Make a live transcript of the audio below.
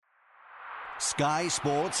Sky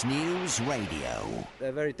Sports News Radio.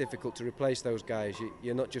 They're very difficult to replace, those guys.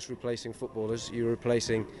 You're not just replacing footballers, you're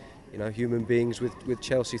replacing, human beings with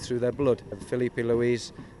Chelsea through their blood. Felipe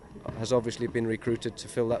Luis has obviously been recruited to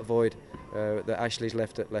fill that void that Ashley's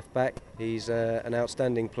left at left back. He's an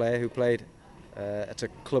outstanding player who played at a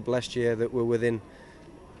club last year that were within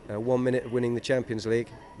 1 minute of winning the Champions League.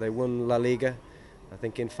 They won La Liga. I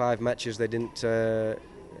think in 5 matches they didn't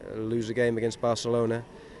lose a game against Barcelona.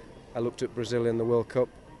 I looked at Brazil in the World Cup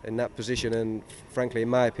in that position, and frankly, in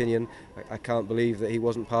my opinion, I can't believe that he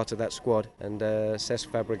wasn't part of that squad. And Cesc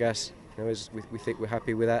Fabregas, we think we're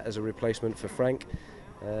happy with that as a replacement for Frank.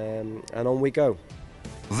 And on we go.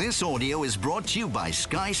 This audio is brought to you by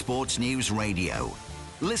Sky Sports News Radio.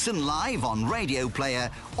 Listen live on Radio Player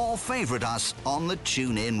or favourite us on the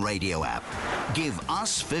TuneIn Radio app. Give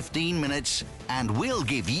us 15 minutes and we'll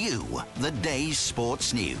give you the day's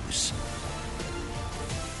sports news.